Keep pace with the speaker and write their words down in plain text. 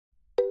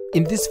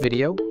In this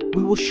video,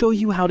 we will show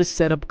you how to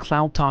set up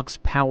Cloudtalk's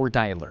Power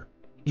Dialer.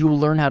 You will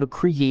learn how to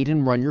create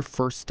and run your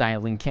first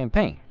dialing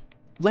campaign.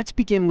 Let's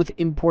begin with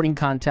importing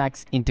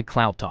contacts into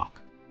Cloudtalk.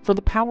 For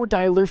the Power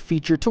Dialer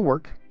feature to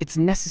work, it's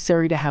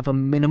necessary to have a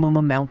minimum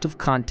amount of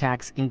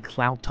contacts in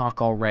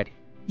Cloudtalk already.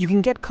 You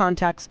can get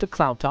contacts to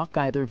Cloudtalk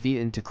either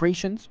via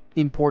integrations,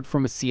 import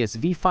from a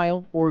CSV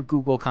file, or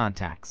Google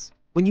Contacts.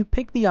 When you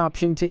pick the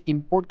option to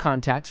import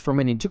contacts from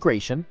an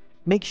integration,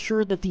 make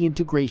sure that the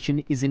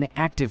integration is in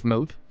active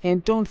mode,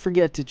 and don't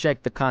forget to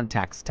check the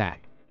Contacts tag.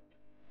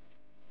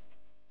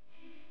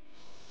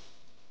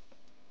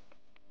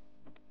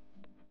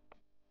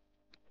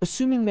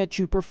 Assuming that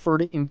you prefer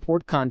to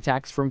import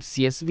contacts from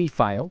CSV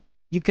file,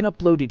 you can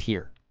upload it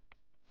here.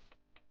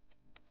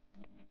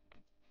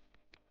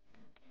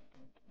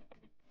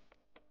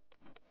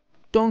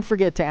 Don't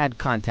forget to add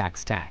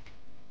Contacts tag.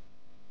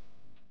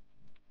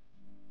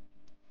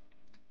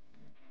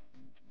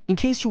 In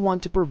case you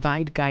want to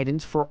provide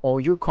guidance for all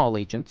your call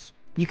agents,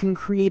 you can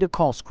create a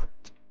call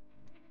script.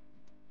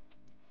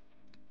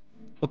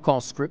 A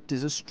call script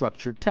is a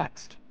structured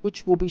text,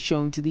 which will be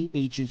shown to the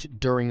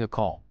agent during a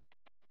call.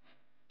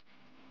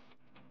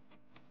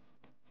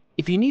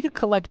 If you need to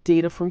collect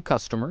data from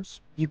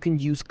customers, you can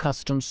use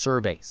custom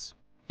surveys.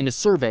 In a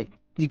survey,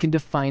 you can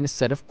define a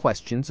set of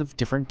questions of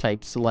different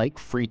types like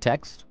free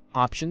text,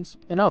 options,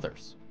 and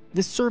others.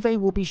 This survey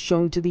will be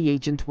shown to the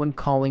agent when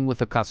calling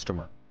with a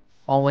customer.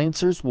 All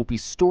answers will be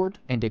stored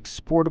and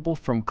exportable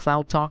from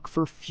Cloudtalk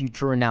for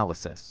future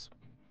analysis.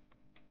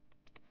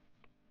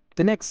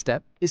 The next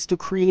step is to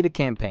create a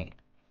campaign.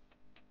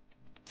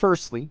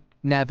 Firstly,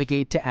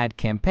 navigate to Add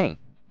Campaign.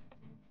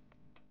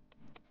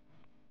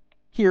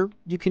 Here,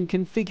 you can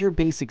configure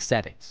basic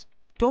settings.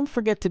 Don't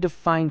forget to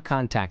define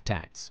contact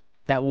tags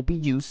that will be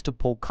used to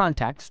pull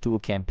contacts to a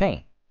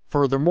campaign.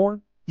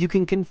 Furthermore, you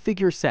can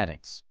configure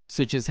settings,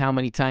 such as how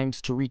many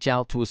times to reach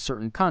out to a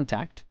certain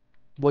contact,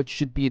 what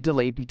should be a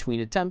delay between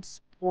attempts,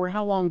 or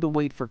how long to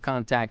wait for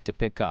contact to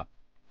pick up.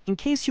 In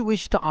case you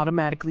wish to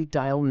automatically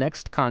dial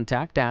next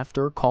contact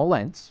after a call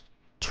ends,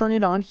 turn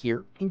it on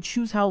here and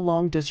choose how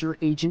long does your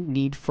agent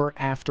need for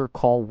after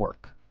call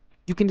work.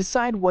 You can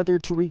decide whether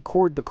to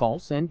record the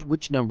calls and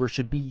which number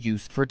should be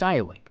used for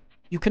dialing.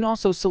 You can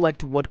also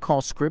select what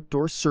call script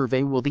or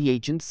survey will the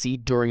agent see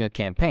during a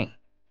campaign.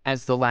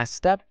 As the last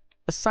step,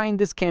 assign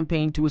this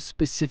campaign to a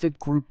specific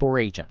group or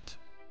agent.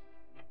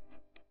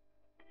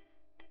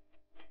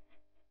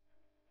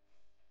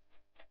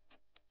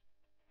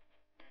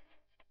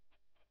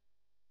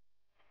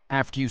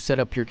 After you set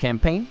up your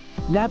campaign,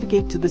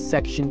 navigate to the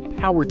section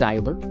Power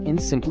Dialer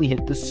and simply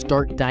hit the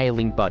Start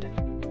Dialing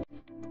button.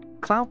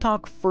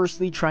 Cloudtalk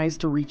firstly tries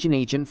to reach an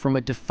agent from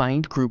a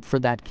defined group for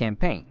that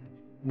campaign.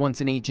 Once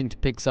an agent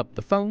picks up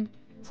the phone,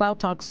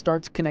 Cloudtalk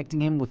starts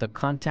connecting him with a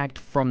contact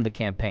from the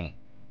campaign.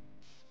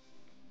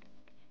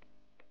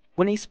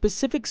 When a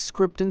specific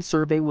script and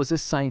survey was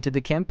assigned to the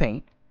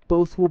campaign,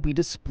 both will be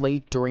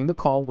displayed during the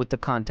call with the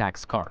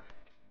contacts card.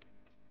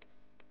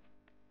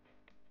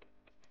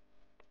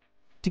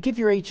 To give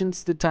your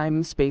agents the time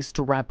and space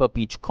to wrap up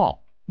each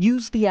call,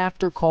 use the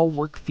after call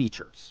work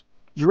features.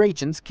 Your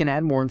agents can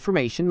add more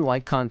information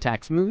like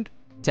contact's mood,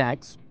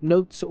 tags,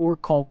 notes, or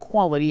call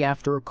quality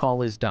after a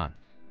call is done.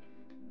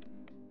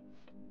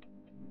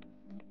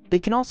 They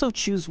can also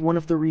choose one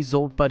of the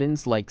result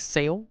buttons like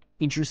Sale,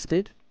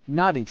 Interested,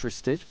 Not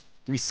Interested,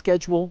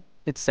 Reschedule,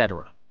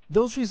 etc.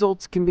 Those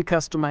results can be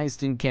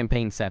customized in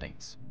campaign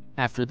settings.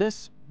 After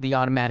this, the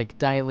automatic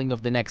dialing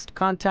of the next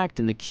contact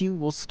in the queue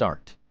will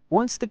start.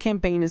 Once the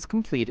campaign is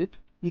completed,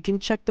 you can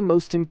check the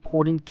most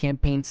important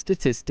campaign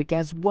statistic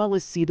as well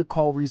as see the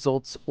call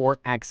results or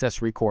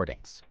access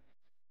recordings.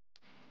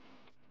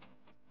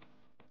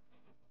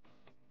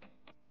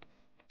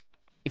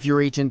 If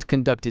your agent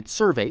conducted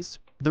surveys,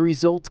 the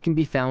results can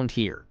be found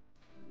here.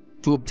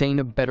 To obtain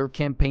a better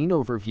campaign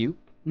overview,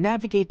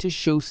 navigate to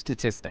Show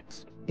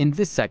Statistics. In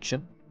this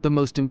section, the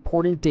most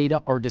important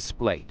data are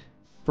displayed.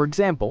 For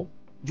example,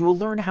 you will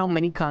learn how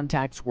many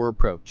contacts were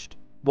approached,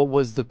 what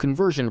was the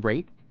conversion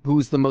rate, who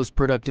is the most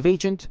productive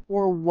agent,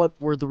 or what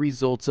were the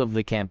results of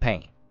the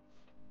campaign.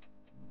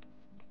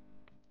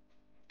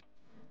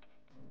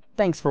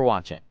 Thanks for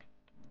watching.